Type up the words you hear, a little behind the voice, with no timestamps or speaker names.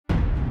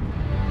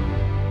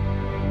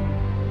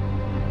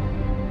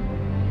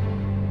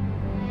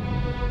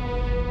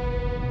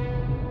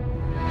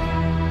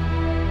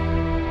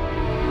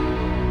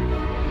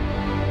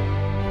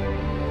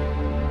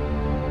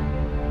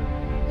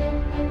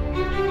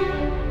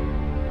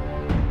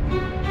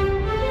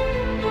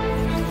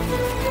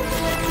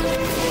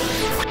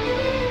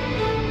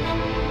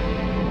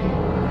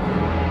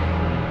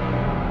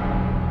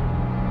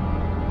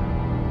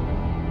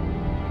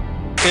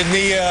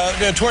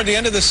Toward the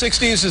end of the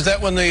 60s, is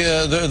that when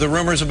the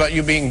rumors about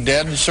you being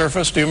dead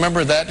surfaced? Do you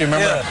remember that? Do you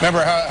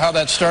remember how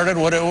that started?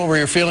 What were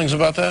your feelings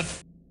about that?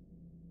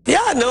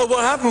 Yeah, no,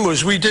 what happened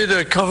was we did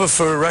a cover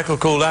for a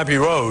record called Abbey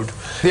Road.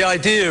 The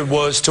idea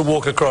was to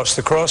walk across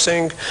the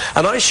crossing,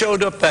 and I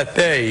showed up that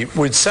day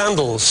with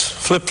sandals,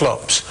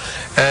 flip-flops,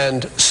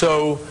 and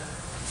so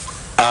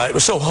it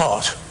was so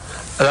hot,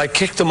 and I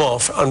kicked them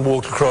off and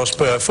walked across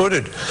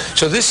barefooted.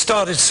 So this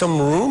started some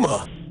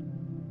rumor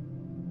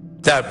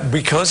that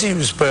because he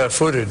was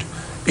barefooted,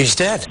 he's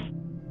dead.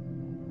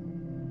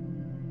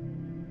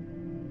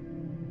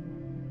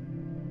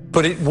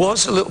 But it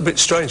was a little bit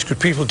strange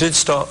because people did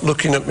start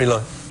looking at me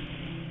like,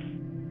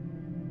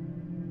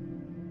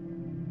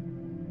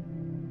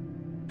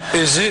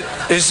 is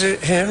it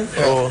him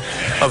or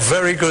a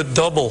very good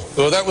double?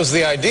 Well, that was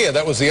the idea.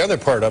 That was the other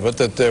part of it,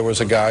 that there was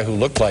a guy who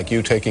looked like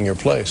you taking your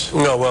place.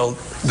 No, well,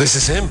 this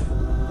is him.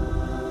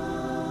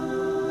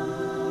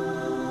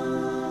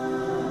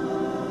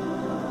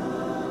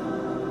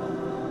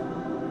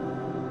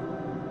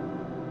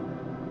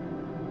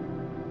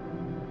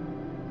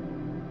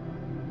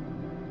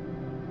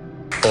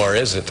 Or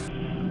is it? Or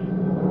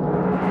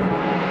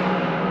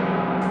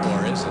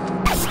is it?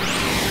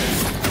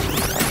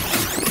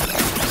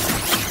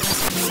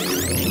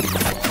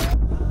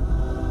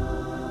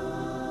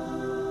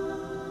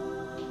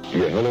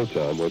 Yeah, hello,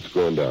 Tom. What's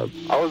going down?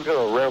 I was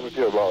going to rant with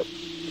you about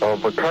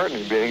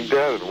McCartney being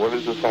dead. What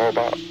is this all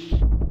about?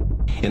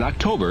 In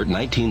October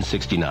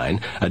 1969,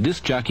 a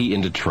disc jockey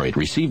in Detroit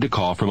received a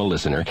call from a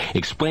listener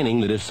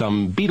explaining that if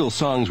some Beatles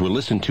songs were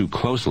listened to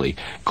closely,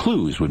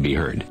 clues would be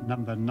heard.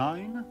 Number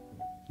 9,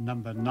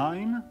 number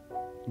 9,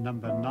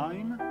 number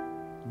 9,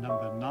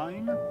 number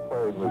 9.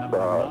 Played with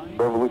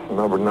Revolution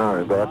number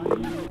 9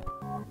 backwards.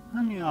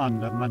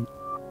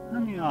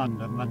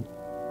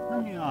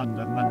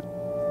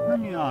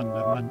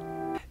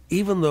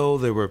 Even though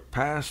there were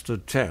past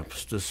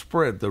attempts to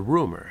spread the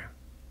rumor,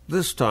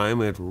 this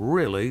time it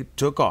really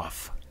took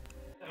off.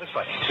 It is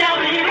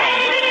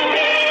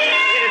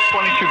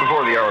 22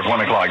 before the hour of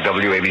 1 o'clock,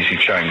 WABC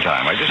chime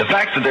time. The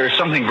fact that there's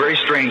something very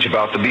strange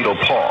about the Beatle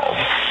Paul,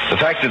 the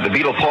fact that the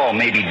Beatle Paul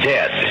may be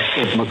dead.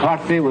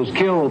 McCartney was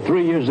killed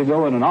 3 years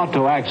ago in an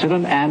auto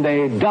accident and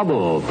a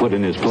double put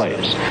in his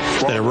place.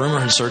 That a rumor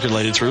had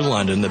circulated through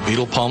London that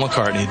Beatle Paul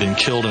McCartney had been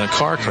killed in a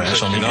car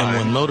crash on the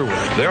M1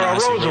 motorway. There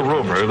arose a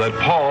rumor that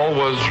Paul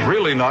was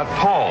really not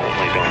Paul,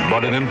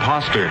 but an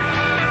imposter.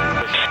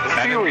 The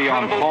theory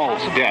on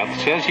Paul's death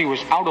says he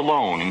was out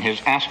alone in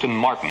his Aston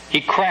Martin.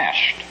 He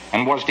crashed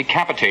and was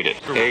decapitated.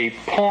 A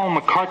Paul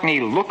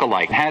McCartney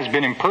look-alike has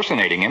been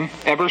impersonating him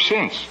ever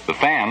since. The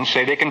fans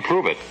say they can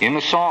prove it in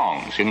the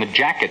songs, in the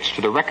jackets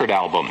to the record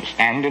albums,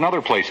 and in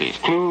other places.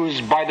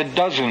 Clues by the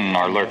dozen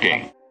are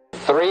lurking.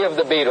 3 of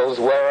the Beatles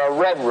wear a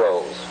red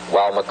rose,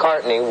 while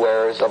McCartney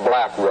wears a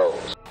black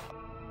rose.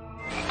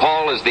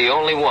 Paul is the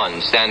only one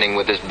standing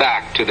with his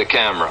back to the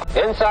camera.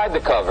 Inside the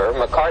cover,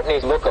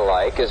 McCartney's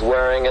look-alike is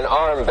wearing an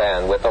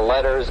armband with the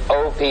letters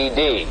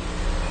OPD,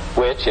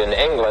 which in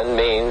England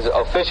means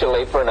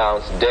officially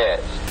pronounced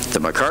dead. The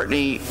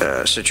McCartney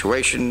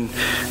situation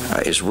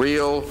is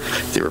real.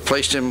 They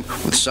replaced him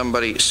with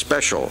somebody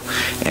special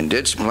and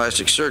did some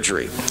plastic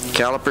surgery.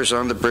 Calipers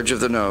on the bridge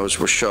of the nose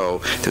will show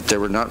that there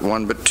were not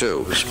 1 but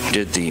 2.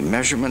 Did the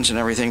measurements and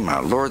everything. My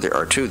Lord, there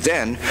are 2.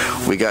 Then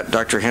we got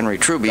Dr. Henry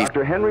Truby.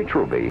 Dr. Henry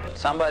Truby.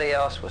 Somebody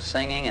else was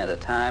singing at a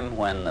time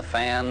when the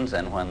fans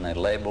and when the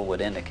label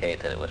would indicate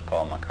that it was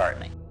Paul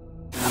McCartney.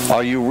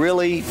 Are you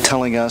really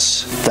telling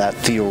us that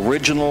the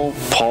original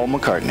Paul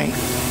McCartney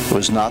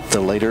was not the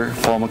later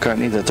Paul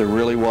McCartney, that there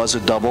really was a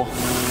double?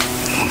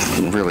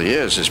 It really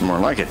is. It's more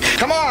like it.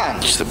 Come on!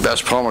 It's the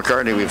best Paul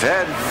McCartney we've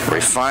had.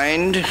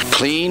 Refined,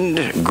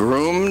 cleaned,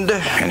 groomed,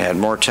 and had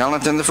more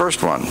talent than the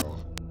first one.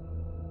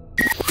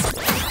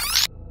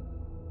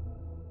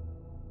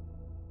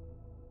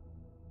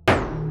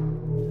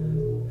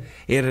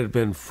 It had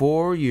been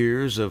 4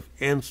 years of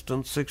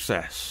instant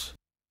success.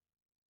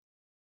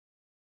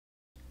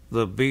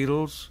 The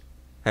Beatles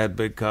had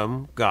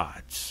become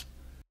gods.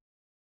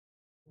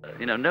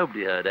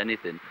 Nobody heard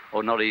anything,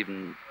 or not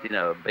even,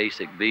 a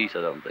basic beat,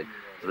 I don't think.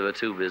 They were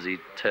too busy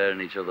tearing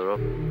each other up.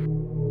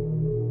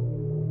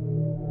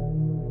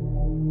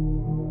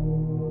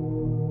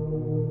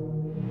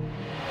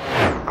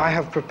 I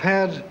have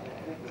prepared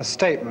a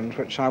statement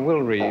which I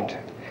will read,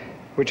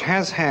 which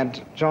has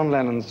had John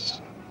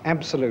Lennon's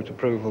absolute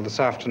approval this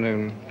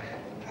afternoon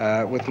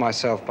with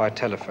myself by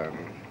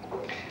telephone.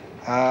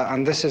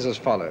 And this is as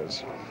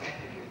follows.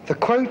 The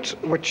quote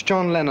which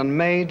John Lennon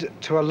made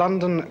to a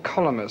London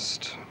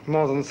columnist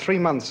more than 3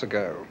 months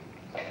ago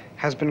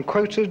has been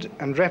quoted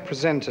and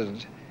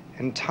represented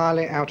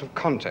entirely out of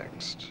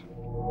context.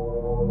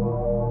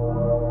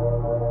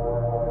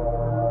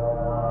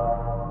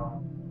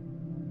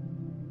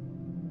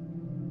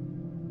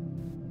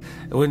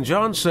 When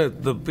John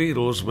said the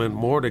Beatles meant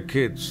more to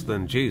kids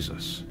than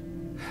Jesus,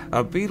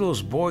 a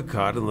Beatles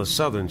boycott in the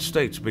southern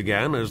states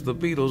began as the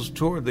Beatles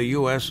toured the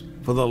U.S.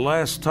 for the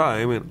last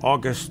time in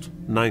August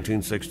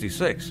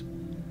 1966.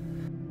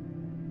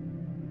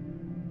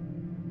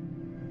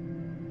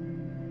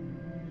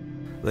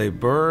 They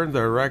burned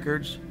their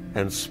records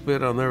and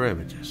spit on their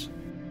images.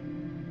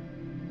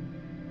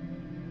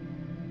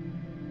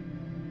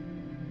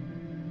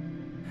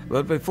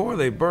 But before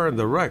they burned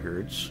the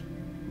records,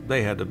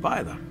 they had to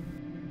buy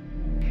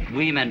them.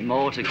 We meant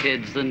more to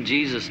kids than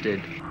Jesus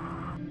did.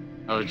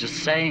 I was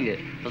just saying it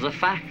as a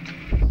fact.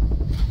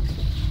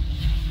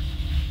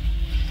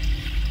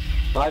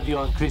 My view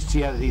on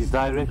Christianity is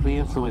directly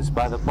influenced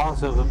by the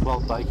Passover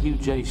plot by Hugh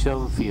J.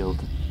 Schoenfield.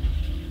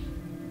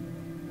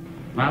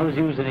 I was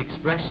using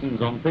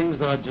expressions on things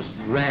that I just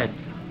read.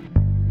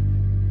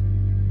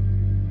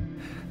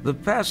 The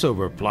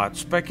Passover plot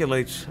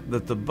speculates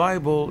that the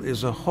Bible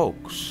is a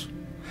hoax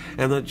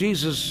and that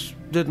Jesus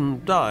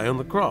didn't die on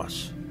the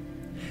cross.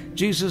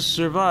 Jesus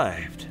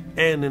survived,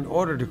 and in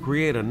order to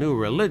create a new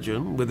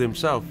religion with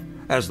himself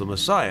as the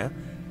Messiah,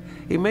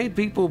 he made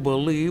people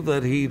believe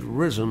that he'd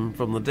risen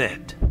from the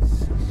dead.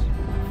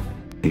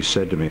 He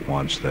said to me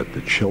once that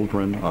the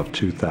children of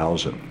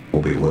 2000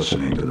 will be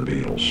listening to the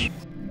Beatles.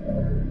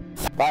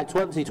 By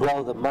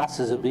 2012, the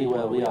masses will be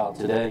where we are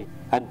today,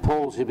 and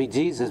Paul should be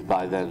Jesus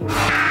by then.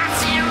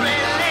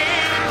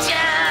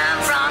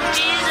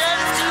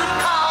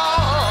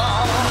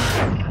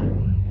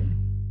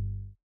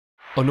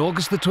 On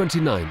August the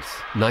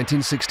 29th,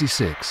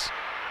 1966,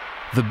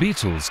 the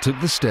Beatles took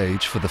the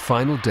stage for the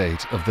final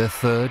date of their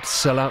third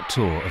sellout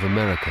tour of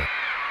America.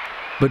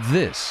 But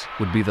this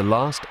would be the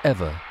last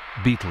ever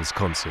Beatles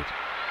concert.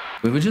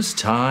 We were just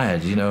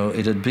tired, you know.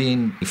 It had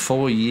been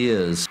 4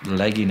 years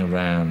legging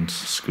around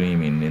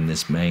screaming in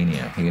this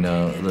mania, you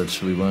know,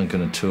 that we weren't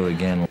going to tour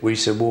again. We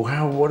said,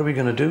 well, what are we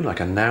going to do? Like,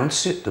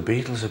 announce it? The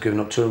Beatles have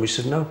given up touring. We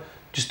said, no,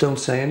 just don't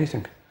say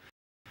anything.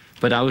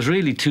 But I was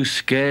really too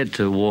scared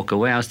to walk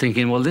away. I was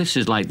thinking, well, this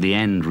is like the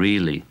end,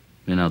 really.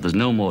 You know, there's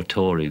no more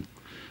touring.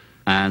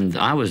 And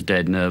I was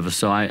dead nervous,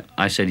 so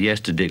I said yes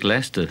to Dick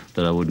Lester,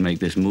 that I would make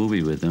this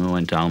movie with him. I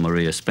went to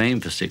Almeria, Spain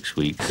for 6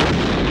 weeks.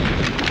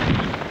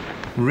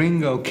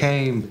 Ringo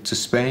came to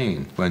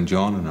Spain when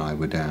John and I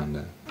were down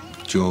there.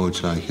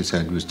 George, like you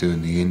said, was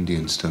doing the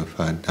Indian stuff.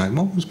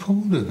 What was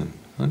Paul doing?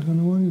 I don't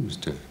know what he was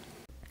doing.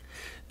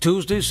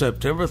 Tuesday,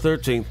 September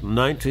 13th,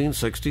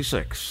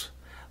 1966.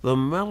 The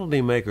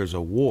Melody Makers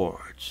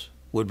Awards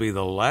would be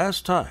the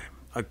last time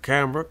a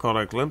camera caught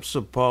a glimpse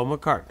of Paul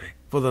McCartney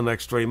for the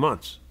next 3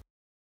 months.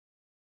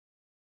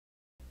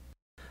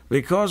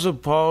 Because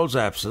of Paul's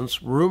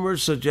absence,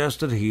 rumors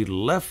suggested he'd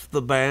left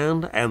the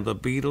band and the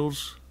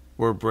Beatles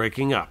were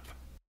breaking up.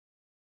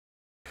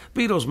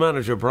 Beatles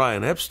manager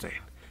Brian Epstein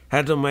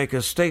had to make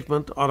a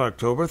statement on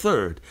October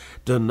 3rd,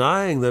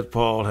 denying that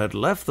Paul had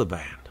left the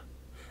band,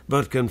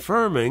 but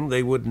confirming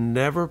they would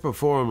never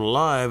perform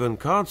live in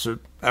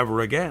concert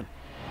ever again.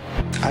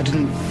 I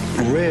didn't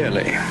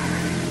really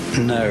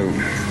know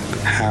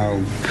how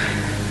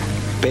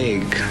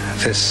big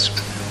this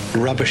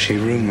rubbishy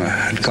rumour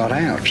had got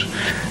out.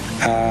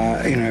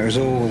 You know, it was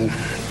all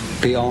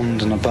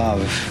beyond and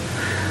above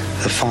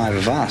the five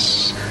of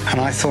us,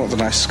 and I thought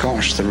that I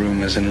scotched the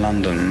rumours in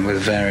London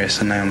with various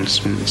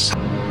announcements.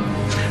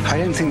 I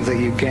don't think that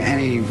you get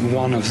any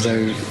one of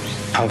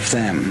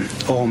them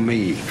or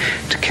me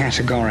to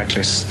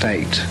categorically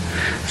state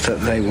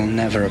that they will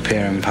never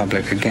appear in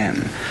public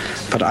again,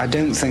 but I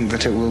don't think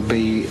that it will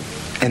be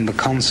in the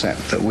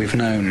concept that we've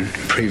known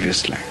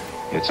previously.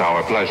 It's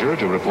our pleasure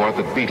to report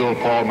that Beatle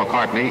Paul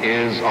McCartney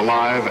is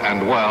alive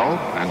and well,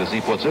 and as he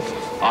puts it,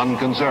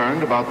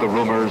 unconcerned about the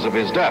rumors of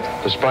his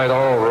death. Despite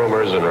all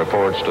rumors and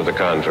reports to the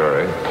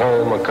contrary,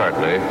 Paul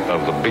McCartney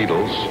of the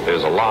Beatles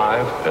is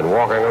alive and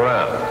walking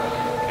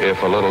around, if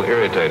a little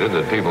irritated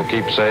that people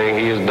keep saying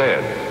he is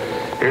dead.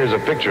 Here's a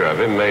picture of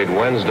him made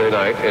Wednesday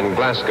night in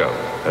Glasgow,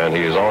 and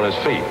he is on his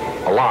feet,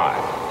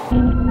 alive.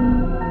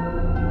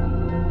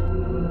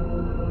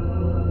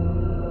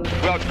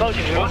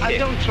 I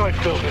don't try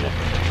filming it,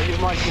 you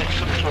might get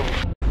some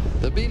trouble.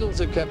 The Beatles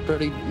have kept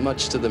pretty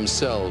much to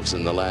themselves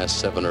in the last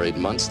 7 or 8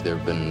 months. There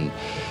have been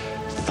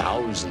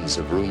thousands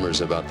of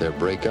rumors about their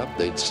breakup.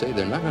 They'd say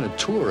they're not going to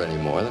tour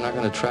anymore. They're not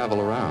going to travel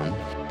around.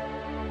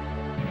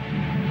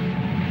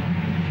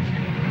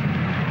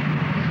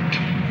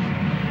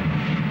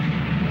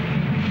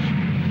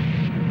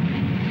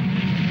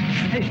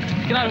 Hey,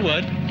 can I have a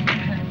word?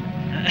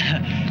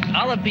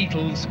 Are the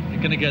Beatles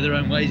going to go their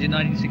own ways in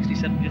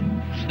 1967?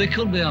 They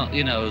could be,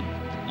 you know,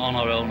 on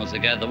our own or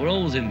together. We're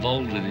always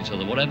involved with each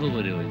other, whatever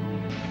we're doing.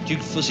 Do you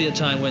foresee a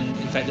time when,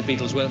 in fact, the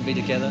Beatles won't be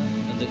together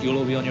and that you'll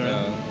all be on your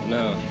own?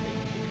 No.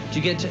 Do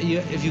you get,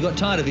 have you got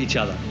tired of each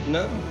other?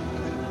 No.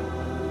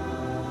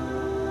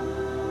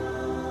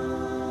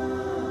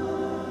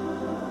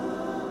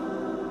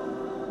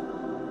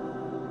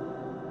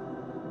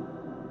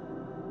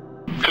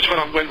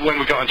 When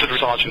we got into the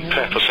Sgt.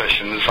 Pepper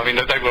sessions, I mean,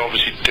 they were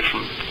obviously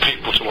different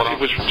people to what I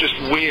was. Just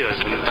weird,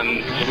 and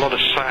a lot of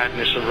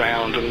sadness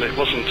around, and it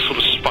wasn't sort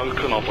of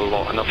spoken of a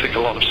lot, and I think a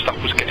lot of stuff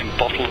was getting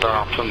bottled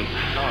up, and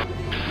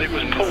it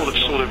was Paul that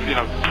sort of, you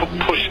know,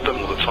 pushed them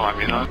all the time,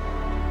 you know.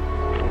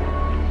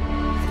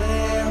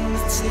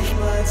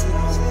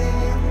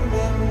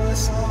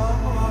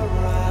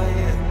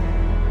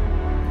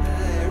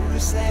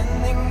 First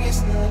ending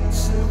is not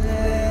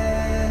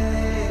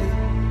today.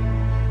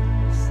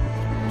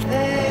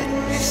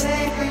 Let me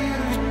say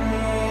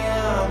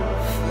goodbye.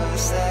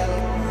 First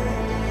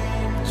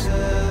I'll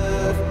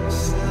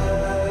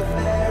serve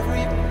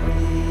every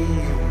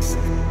breeze.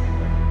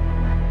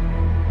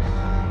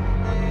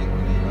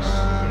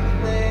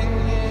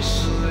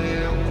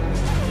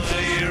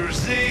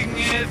 Sing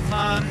it,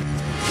 man.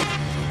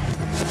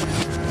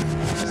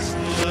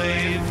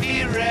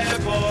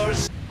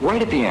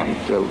 Right at the end,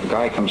 the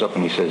guy comes up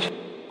and he says,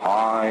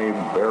 "I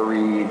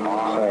buried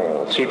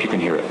Paul." See if you can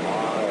hear it.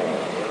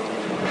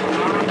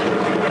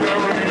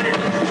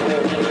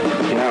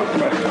 Now,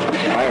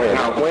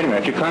 wait a minute.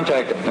 If you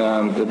contact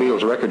the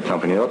Beatles record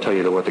company, they'll tell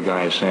you that what the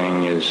guy is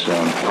saying is,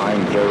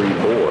 "I'm very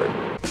bored."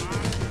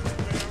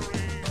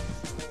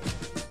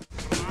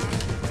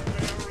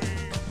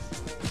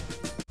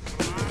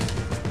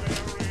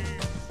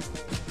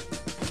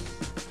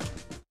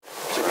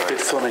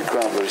 Funny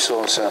crowd, but it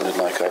all sounded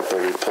like I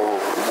buried Paul.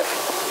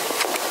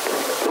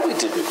 But we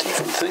didn't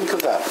even think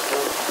of that.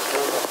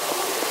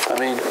 I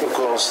mean, of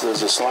course,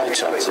 there's a slight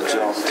chance that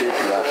John did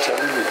without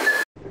telling me.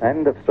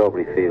 End of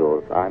Strawberry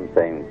Fields, I'm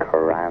saying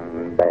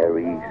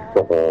cranberry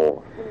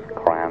sauce.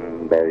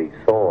 Cranberry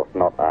sauce,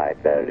 not I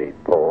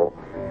buried Paul.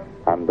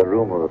 And the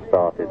rumour was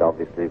started,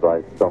 obviously,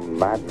 by some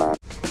madman.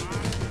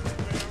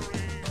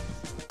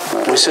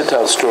 We sent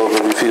out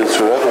Strawberry Fields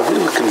forever. We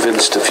were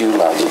convinced a few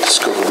lads had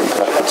discovered the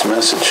backwards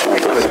message.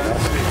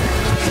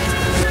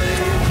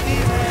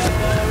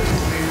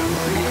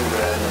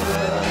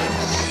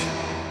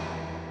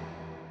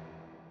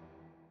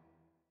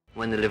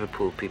 When the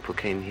Liverpool people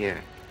came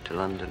here to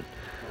London,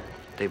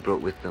 they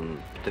brought with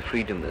them the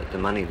freedom, the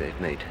money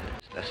they've made.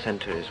 A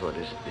centre is what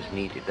is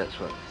needed. That's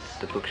what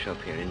the bookshop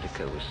here,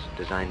 Indica, was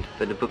designed.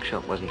 But the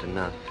bookshop wasn't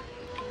enough.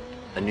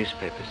 A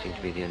newspaper seemed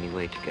to be the only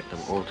way to get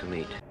them all to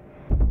meet.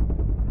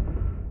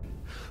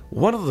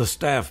 One of the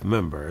staff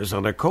members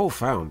and a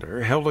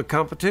co-founder held a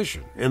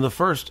competition in the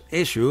first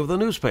issue of the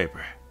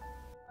newspaper.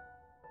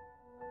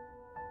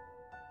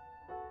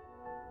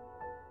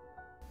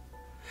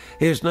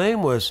 His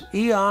name was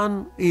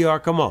Jan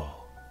Iarkomo,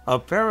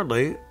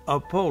 apparently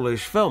a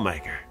Polish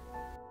filmmaker.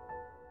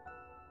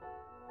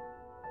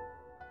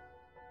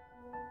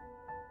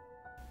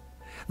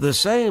 The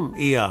same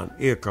Jan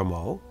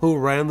Iarkomo who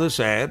ran this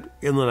ad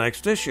in the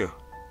next issue.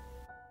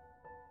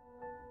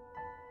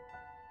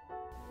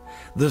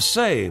 The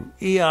same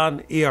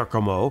Jan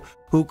Iarkomo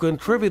who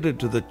contributed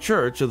to the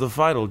Church of the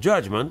Final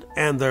Judgment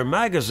and their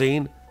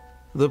magazine,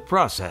 The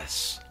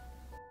Process.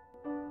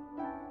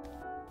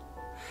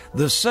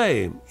 The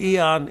same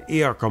Jan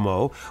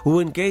Iarkomo who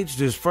engaged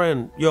his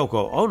friend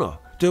Yoko Ono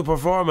to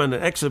perform an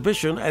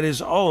exhibition at his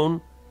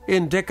own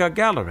Indica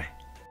Gallery.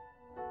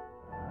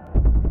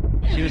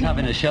 She was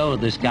having a show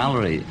at this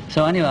gallery.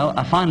 So anyway,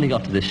 I finally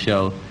got to this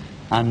show,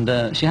 and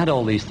she had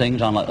all these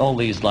things on, like all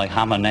these like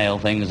hammer nail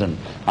things, and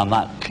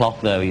that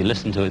clock there, you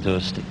listen to it through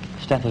a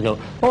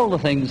stethoscope, all the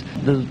things.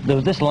 There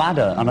was this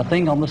ladder and a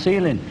thing on the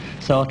ceiling.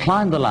 So I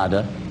climbed the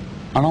ladder,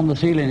 and on the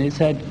ceiling it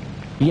said,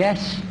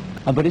 yes.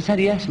 But it said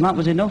yes, and that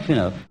was enough, you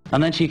know.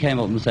 And then she came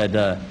up and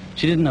said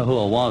she didn't know who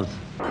I was.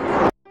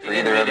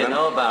 Neither of them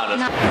know about it.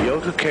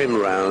 Yoko came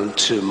around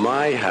to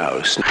my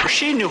house.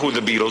 She knew who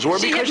the Beatles were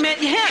She because had met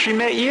him. she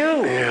met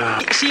you. Yeah.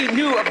 She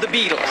knew of the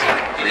Beatles.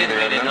 Neither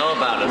of them know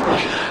about it.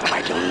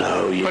 I don't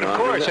know, you But know. of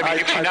course, I mean,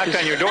 if she knocked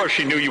on your door,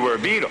 she knew you were a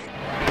Beatle.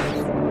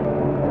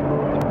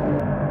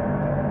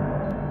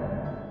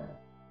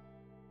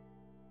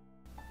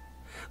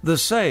 The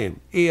same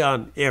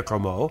Jan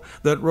Iarkomo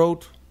that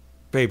wrote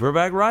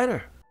Paperback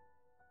Writer.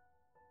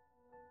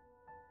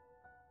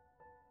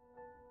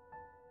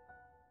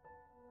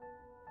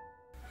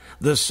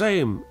 The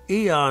same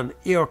Jan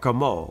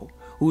Iarkomo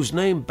whose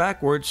name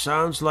backwards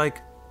sounds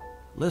like,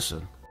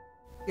 listen,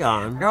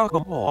 Jan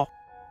Iarkomo,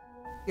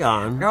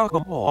 Jan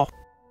Iarkomo,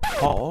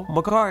 Paul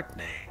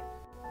McCartney.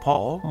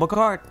 Paul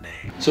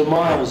McCartney. So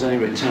Miles,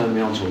 anyway, turned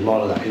me on to a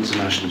lot of that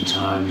International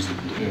Times,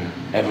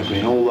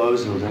 Evergreen, all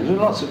those little things.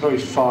 Lots of very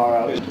far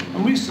out,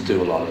 and we used to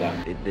do a lot of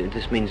that.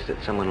 This means that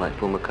someone like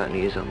Paul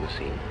McCartney is on the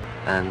scene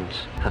and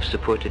have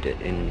supported it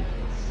in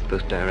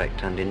both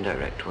direct and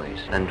indirect ways,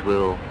 and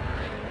will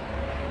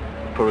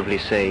probably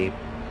say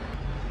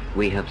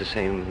we have the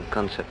same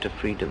concept of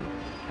freedom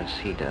as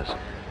he does.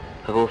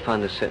 Have all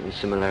found a certain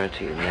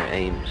similarity in their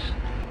aims,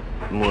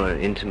 more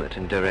intimate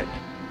and direct.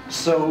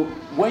 So,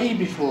 way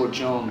before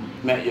John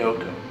met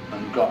Yoko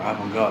and got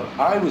avant-garde,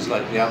 I was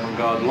like the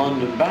avant-garde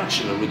London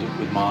bachelor with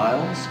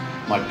Miles,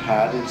 my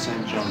pad in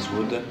St. John's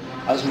Wood.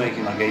 I was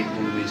making like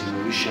 8mm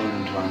movies, showing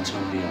them to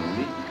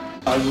Antonioni.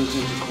 I was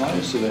into quite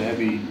a sort of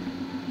heavy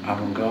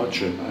avant-garde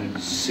trip. I'd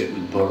sit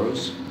with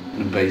Burroughs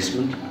in a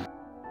basement.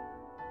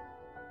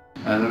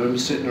 And I remember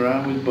sitting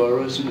around with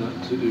Burroughs, you know,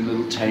 to do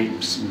little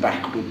tapes and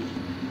backward,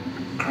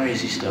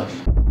 crazy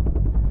stuff.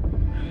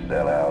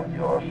 Sell out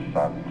your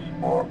sons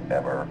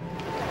forever.